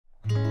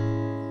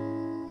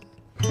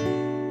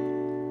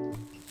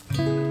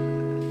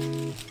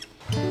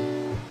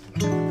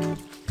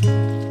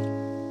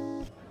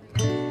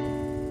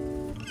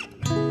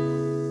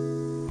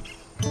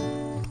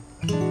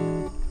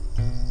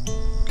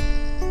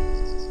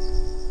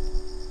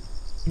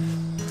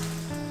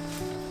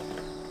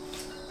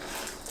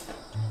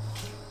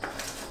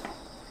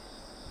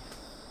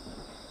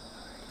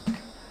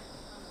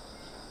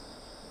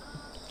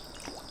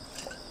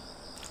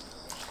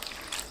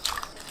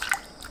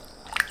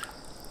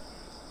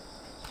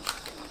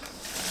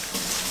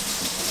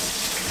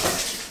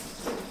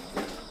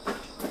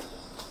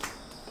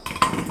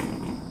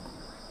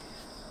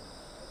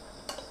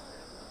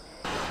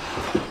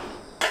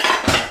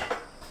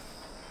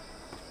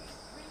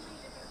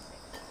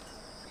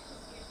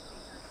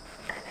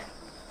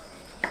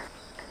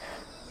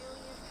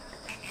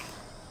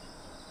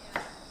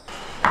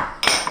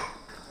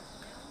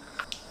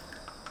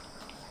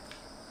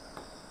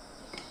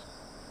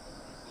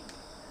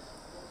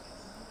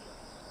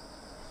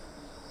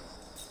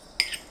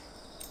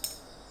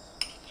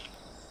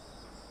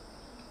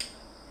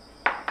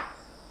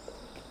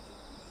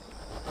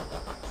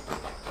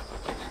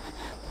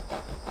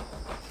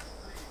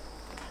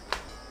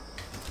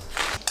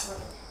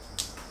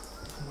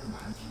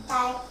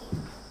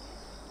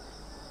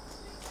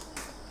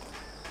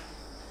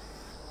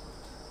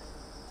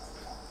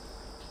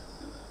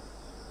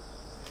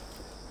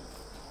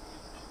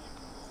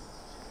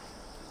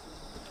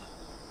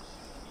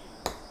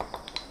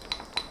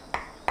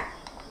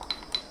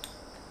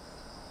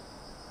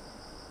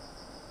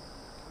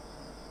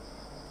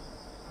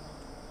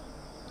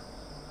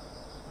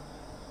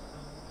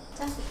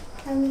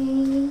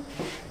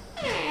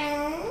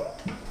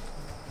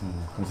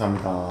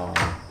감사합니다.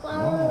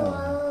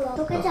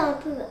 토끼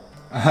잡히면.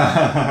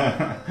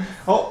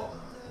 어?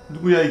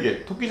 누구야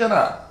이게?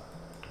 토끼잖아.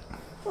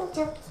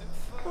 호주.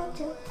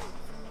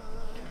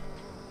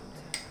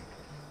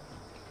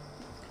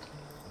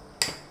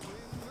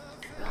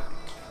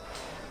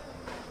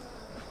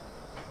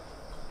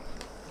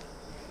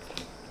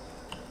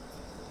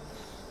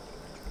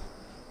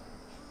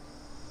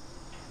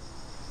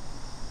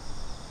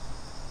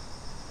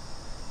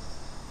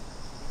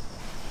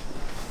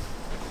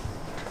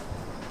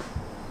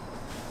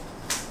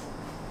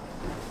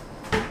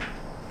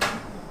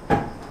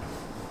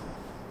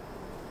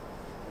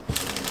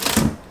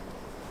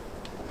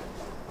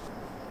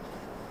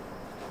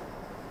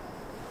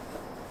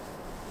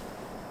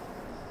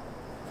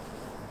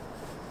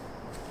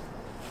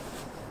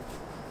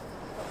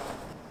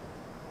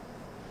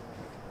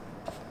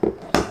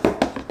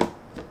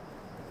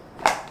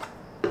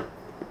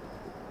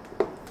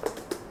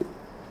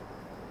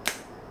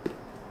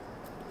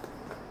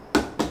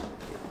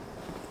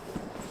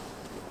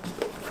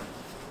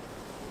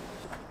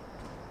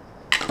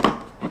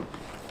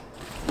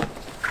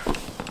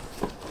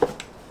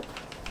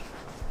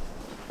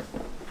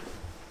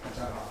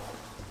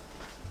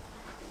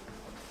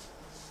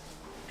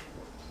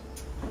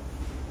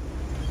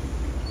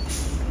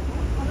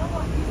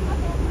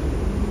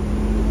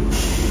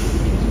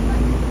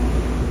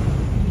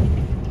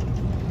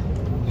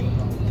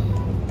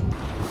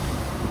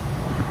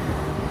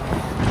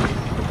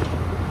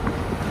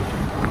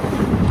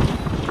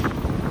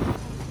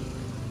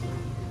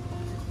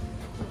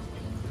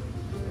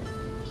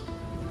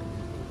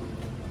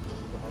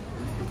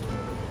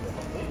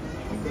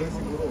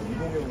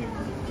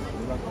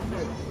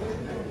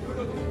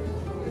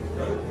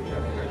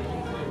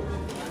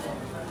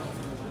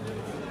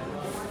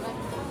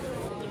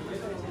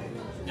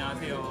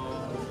 안녕하세요.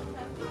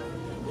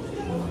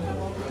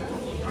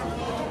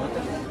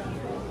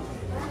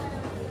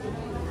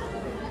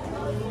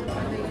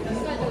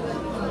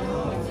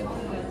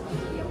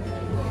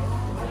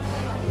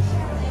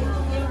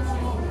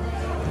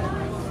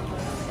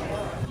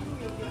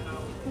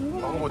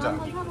 먹어보자.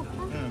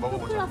 응,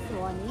 먹어보자. 플러스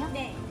원이요?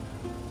 네.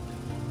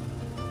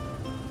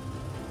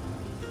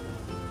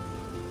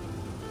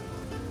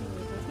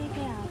 이거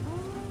 3개하고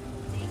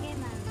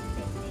 4개만.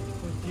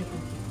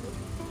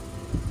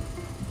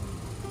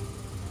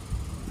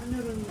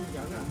 한여름은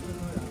약을 안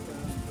줘서 약간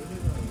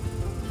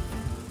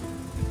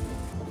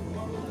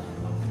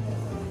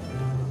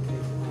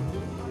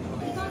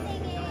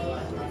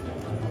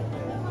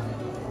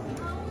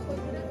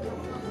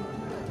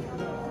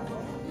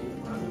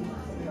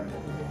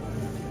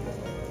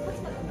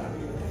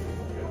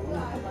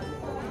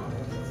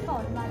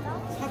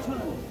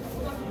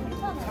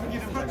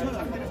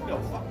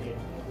걸려서.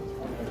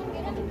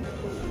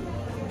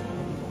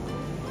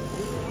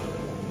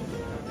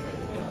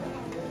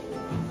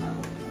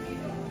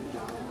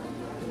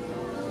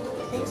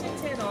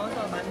 공신채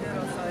넣어서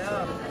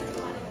만들었어요.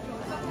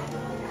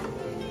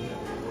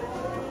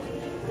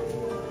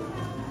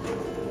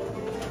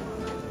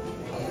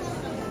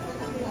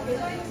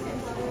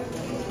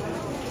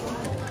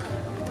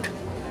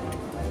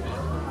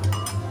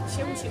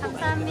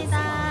 감사합니다.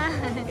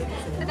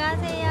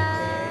 수고하세요.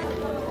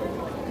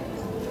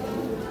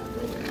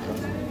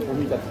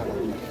 오미자차가.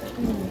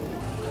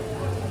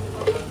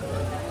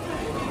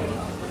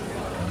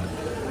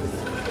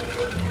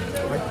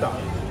 맛있다.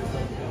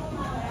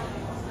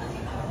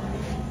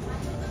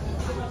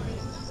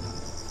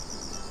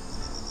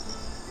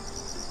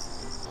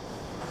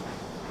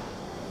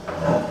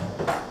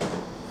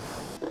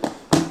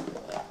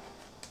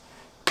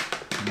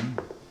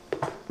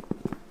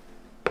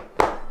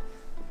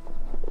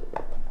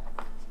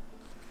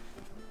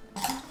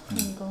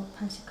 이거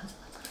반씩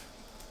가져가자.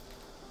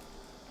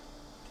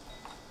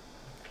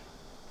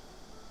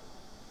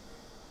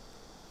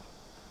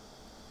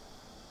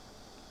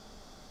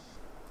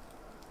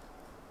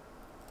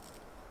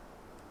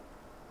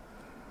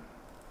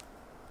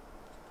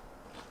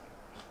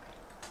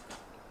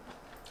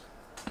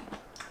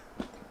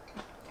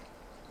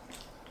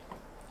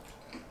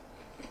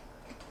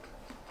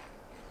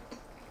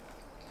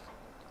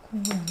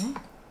 궁금하네.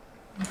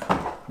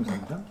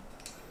 감사합니다.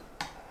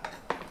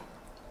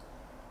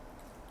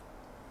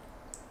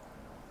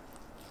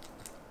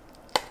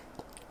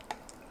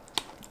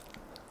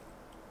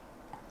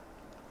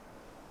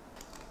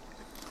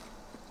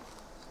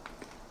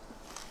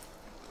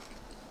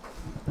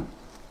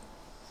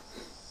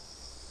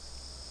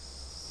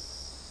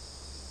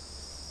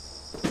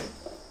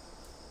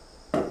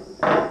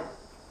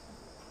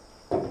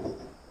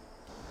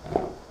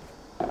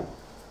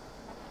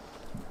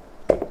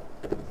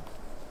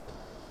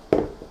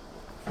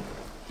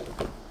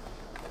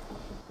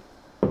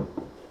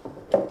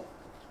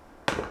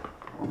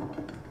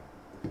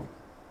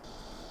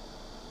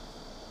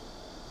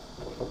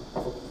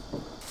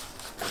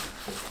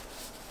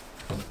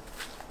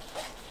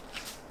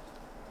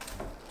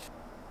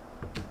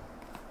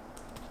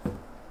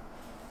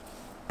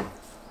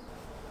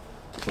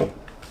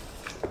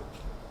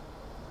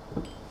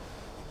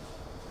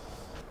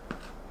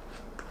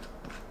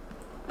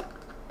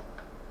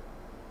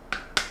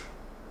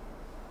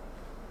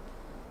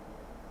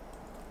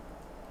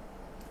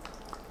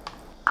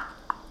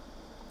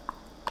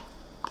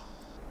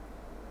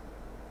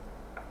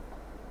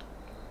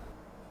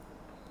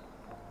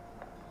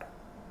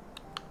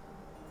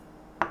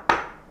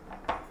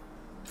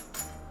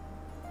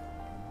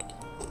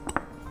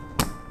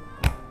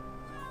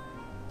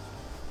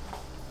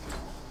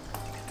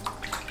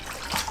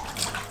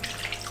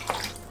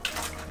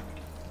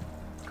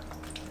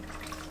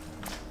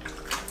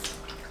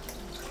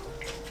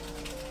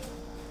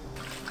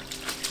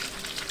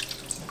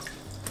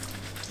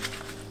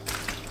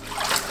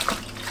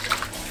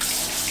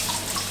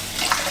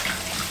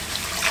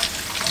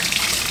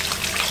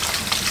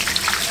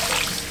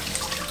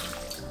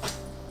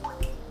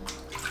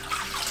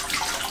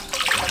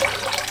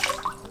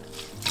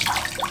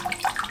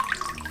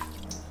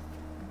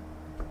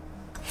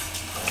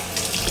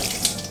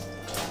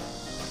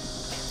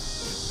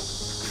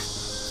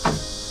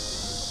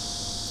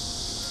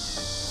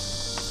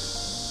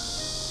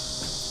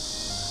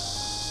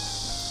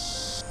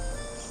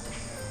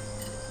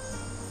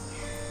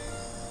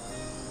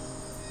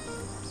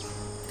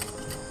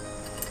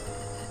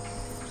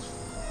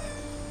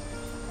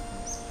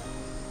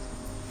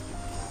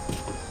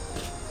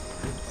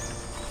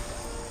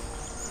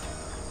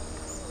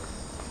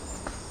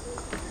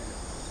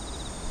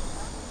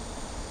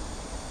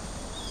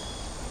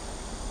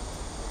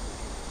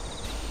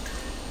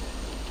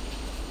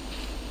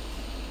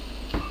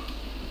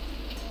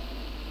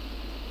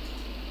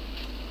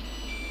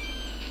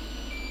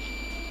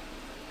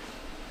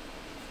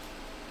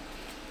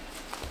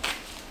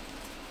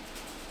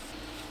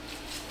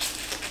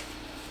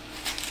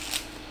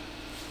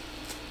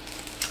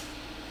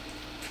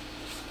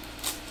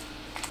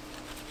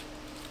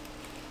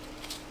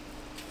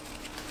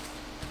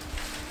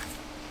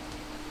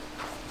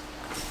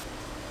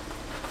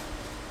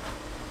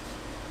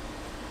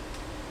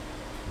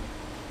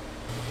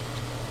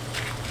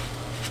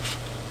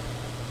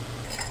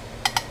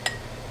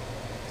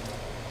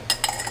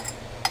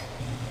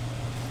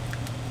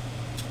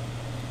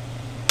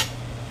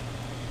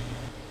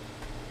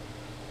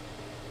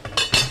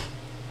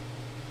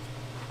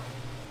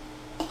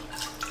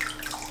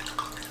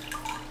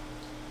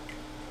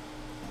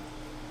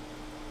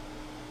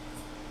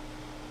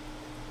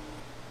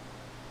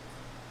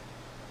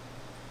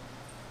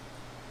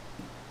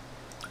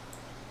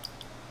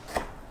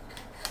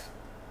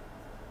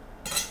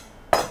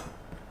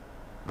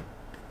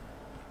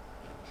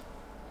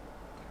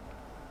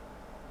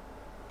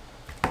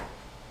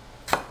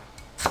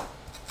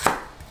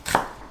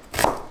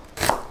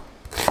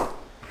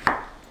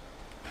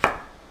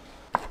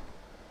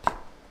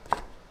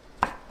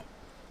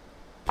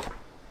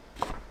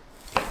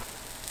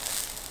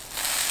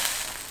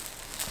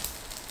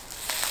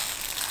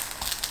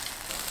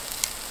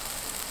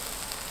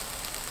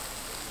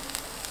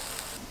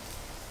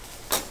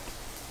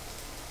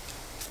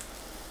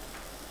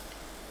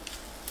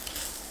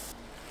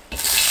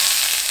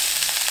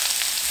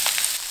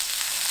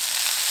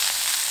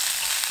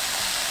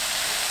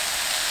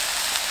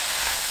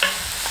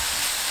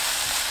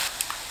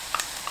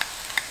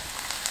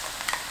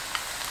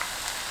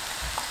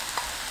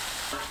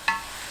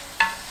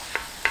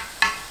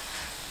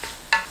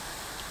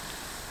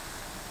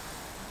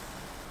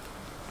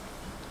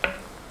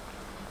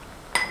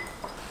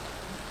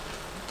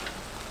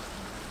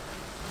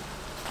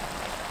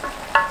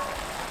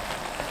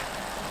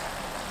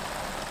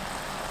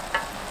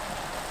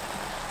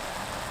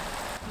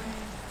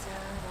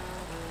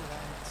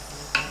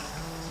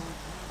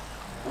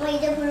 엄마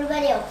이제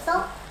불가리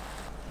없어?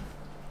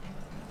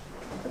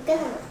 몇 개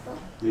남았어?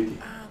 4개.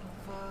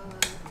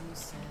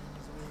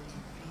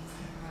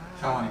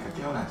 샤워하니까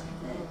깨어나지?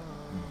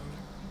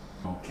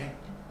 오케이?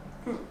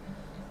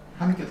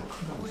 한 개 더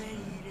큰가 보지.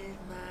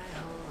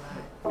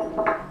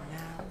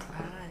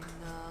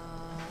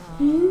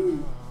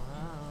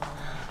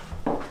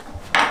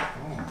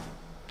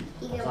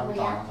 이게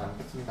감사합니다. 뭐야? 잘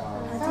먹겠습니다.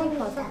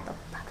 감사합니다.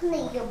 근데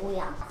이게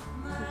뭐야?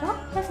 이거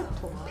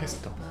페스토.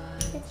 페스토.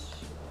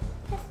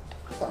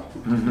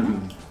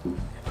 응.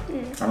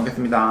 잘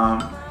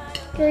먹겠습니다.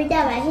 둘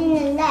다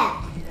맛있는데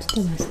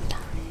진짜 맛있다.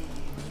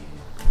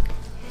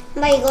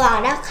 엄마 이거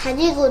알아?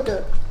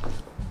 가지고들.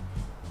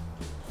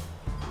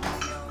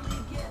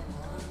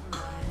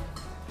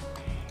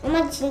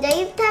 엄마 진짜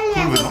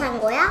이탈리아에서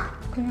산 거야?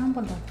 그냥 한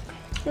번 더.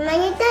 엄마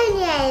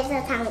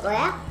이탈리아에서 산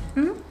거야?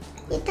 응?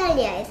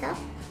 이탈리아에서?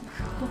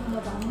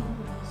 엄마 많이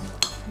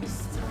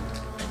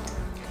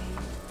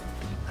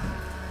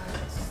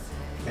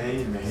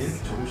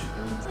매일매일 조금씩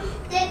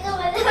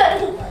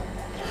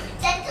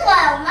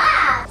잠깐만 엄마.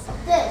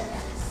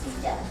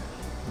 진짜.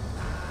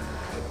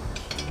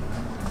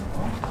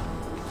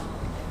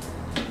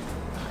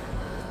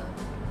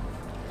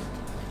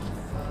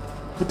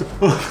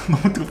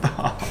 너무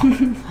뜨겁다.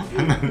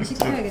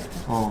 식혀야겠다.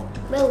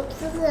 왜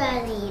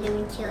옥수수라는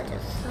이름이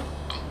지어졌어?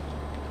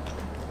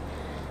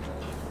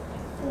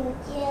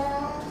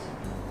 진짜.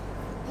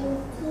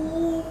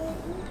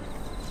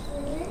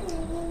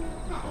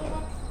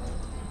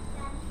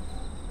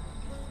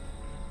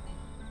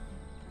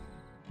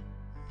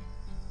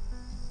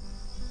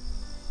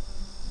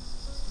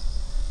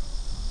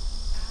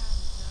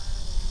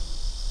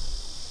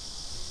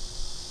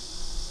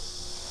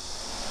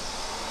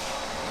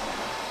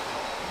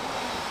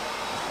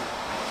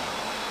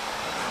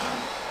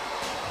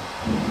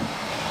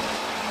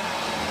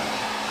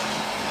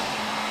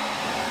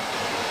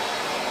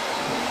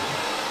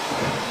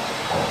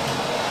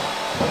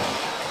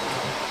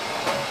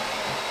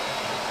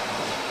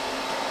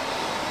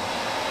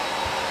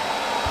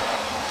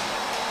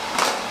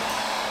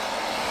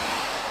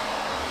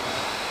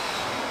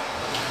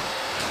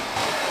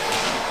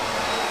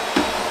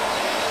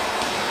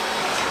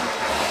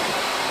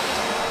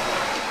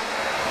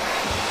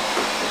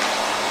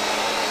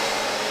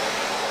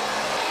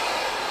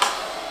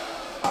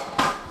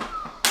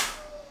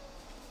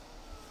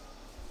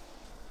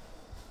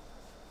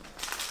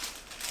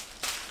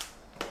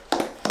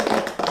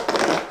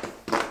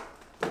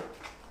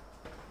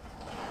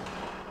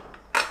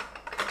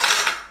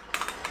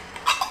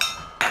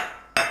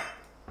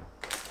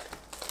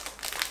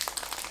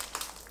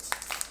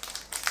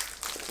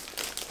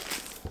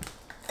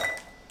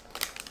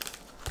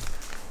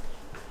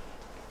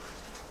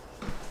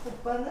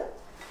 오빠는?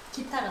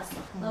 기타 갔어.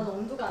 난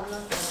엄두가 안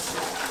났어.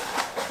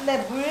 근데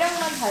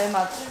물량만 잘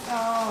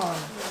맞추면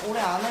오래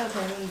안 해도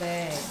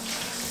되는데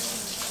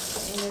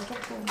오늘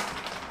조금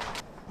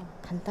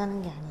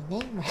간단한 게 아니네.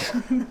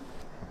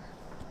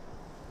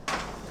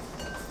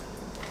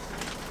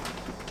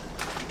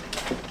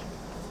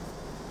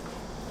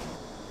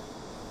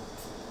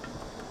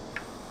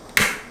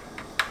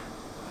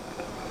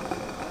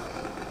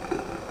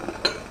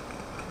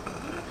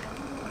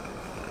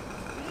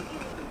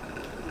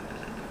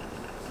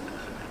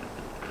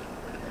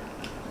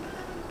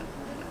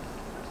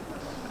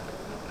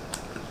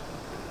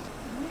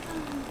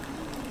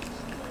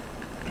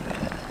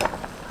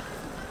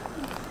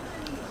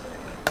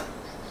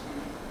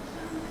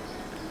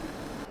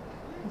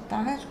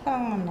 일단 한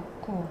숟가락만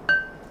넣고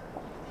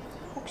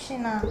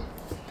혹시나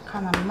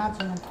간 안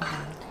맞으면 더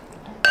넣으면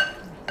되거든.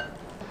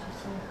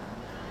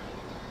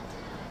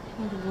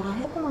 이거 뭐라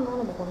해? 조금만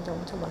하나 먹었는데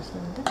엄청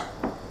맛있는데?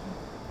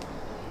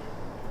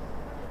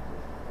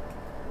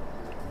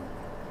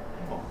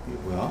 이게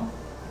뭐야?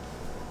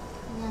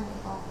 그냥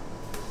이거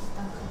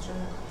일단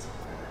가져야 지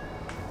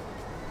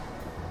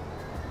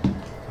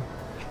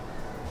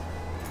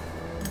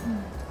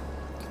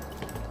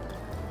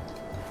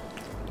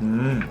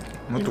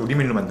이것도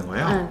우리밀로 만든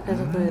거예요? 네,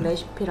 그래서 그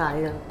레시피를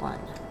알려줄 거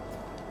아니야.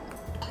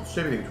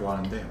 수제비 되게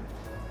좋아하는데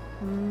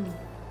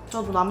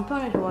저도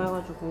남편이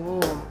좋아해가지고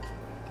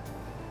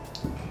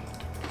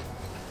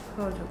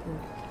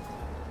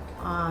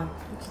아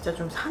진짜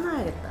좀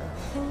사놔야겠다.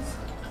 생수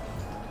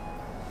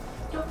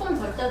조금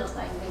덜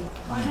짜졌다 이게.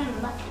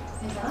 맛있는데?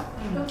 괜찮아?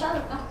 좀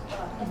짜줄까?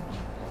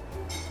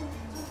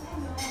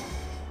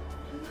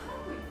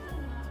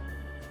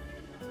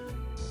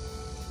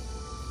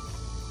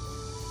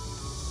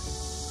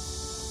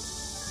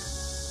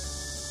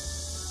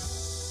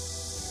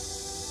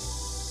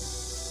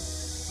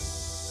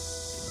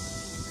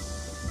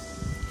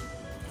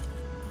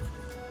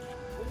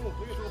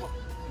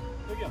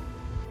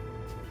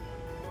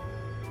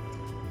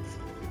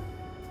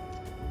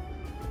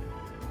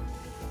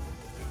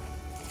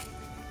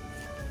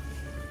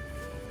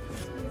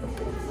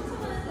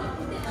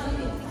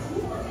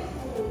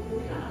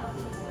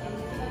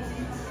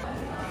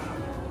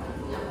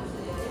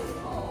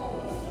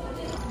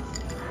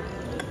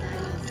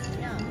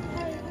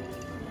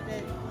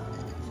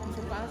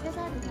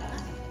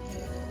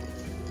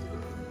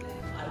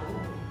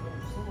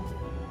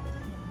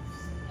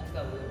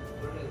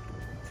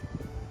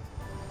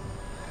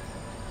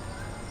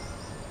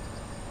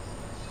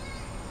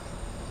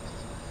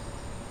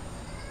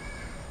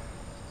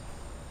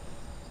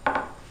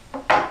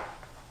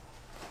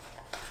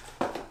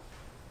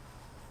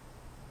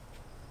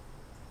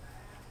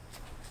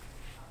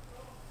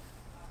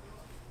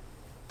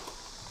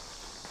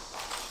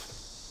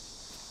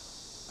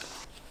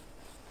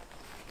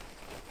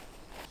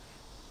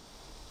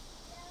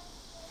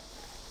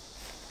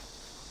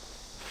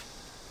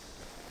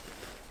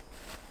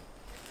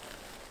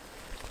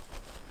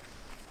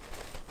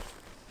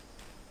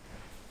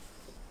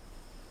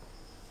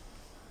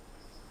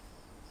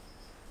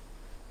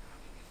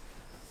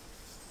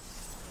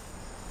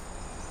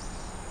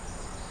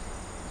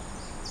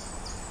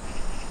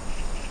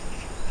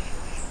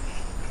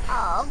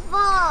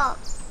 아빠,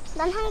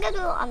 난 한 개도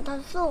안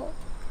탔어.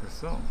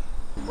 그랬어?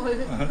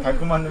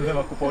 달콤한 냄새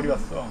맡고 벌이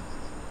왔어.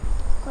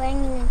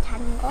 고양이는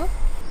자는 거?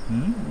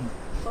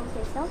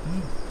 거기서?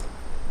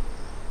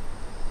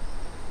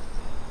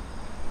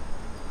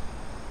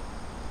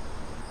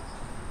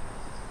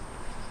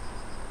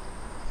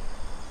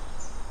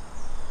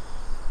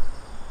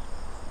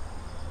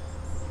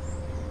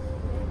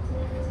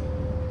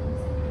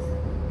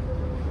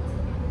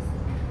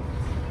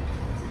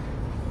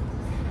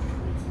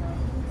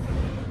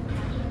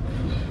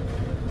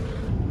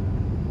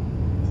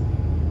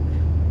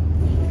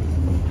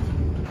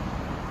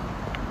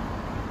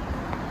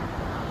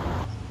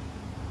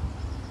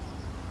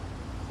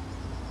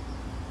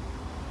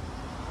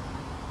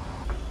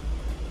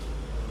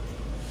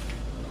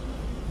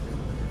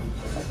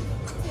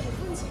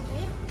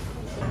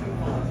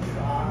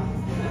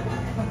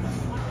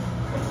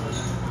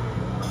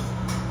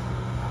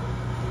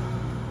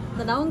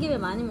 나온 김에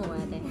많이 먹어야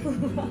돼.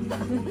 너무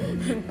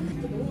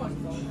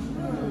맛있어.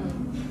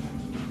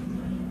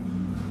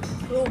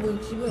 그리고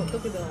뭐 집은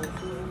어떻게 되나요?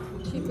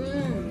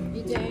 집은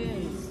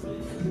이제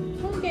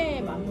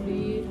설계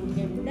마무리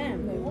단계인데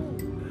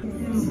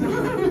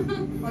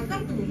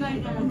깜짝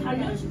놀라니까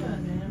단련시켜야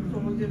돼.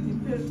 저번 주에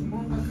뷔페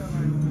두번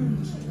갔잖아요.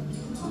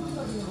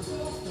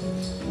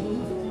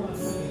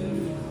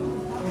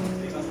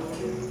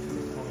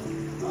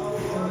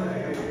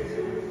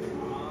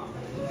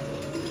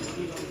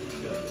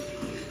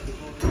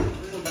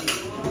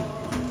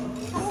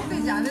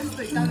 한국되지 않을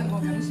수도 있다는 거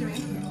명심해.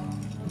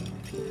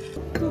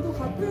 저도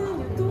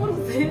같은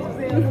유튜버로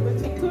대해주세요. 그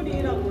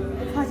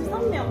튜토리라고요. 다시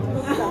샀네요,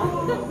 구독자.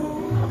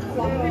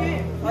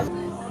 맞네.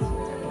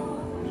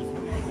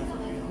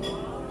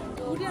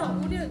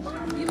 우리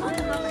이번에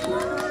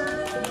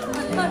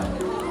아빠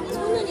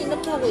손은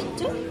이렇게 하고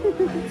있죠?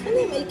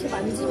 손을 이렇게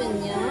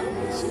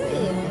만지면요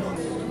싫어해요.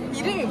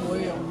 이름이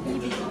뭐예요?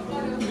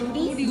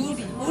 누리? 우리요?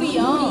 우리.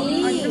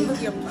 아, 이름도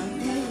귀엽다.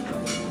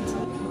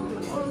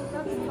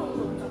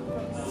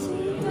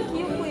 진짜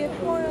귀엽고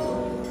예뻐요.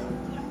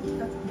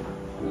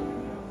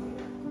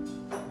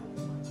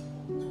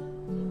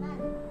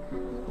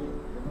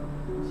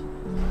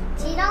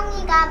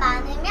 지렁이가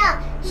많으면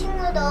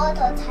식물도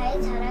더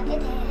잘 자라게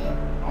돼.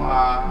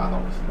 와,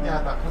 너무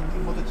신기하다. 그럼 우리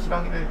모두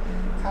지렁이를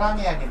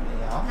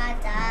사랑해야겠네요.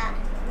 맞아.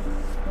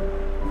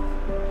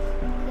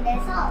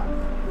 그래서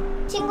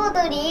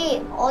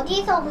친구들이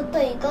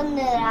어디서부터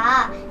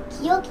읽었느라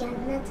기억이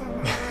안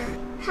나잖아.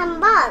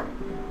 한번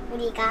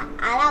우리가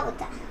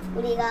알아보자.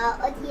 우리가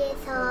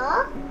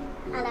어디에서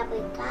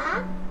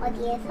알아볼까?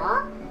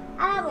 어디에서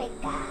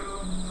알아볼까?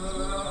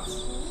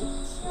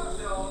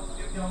 안녕하세요.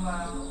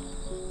 유명한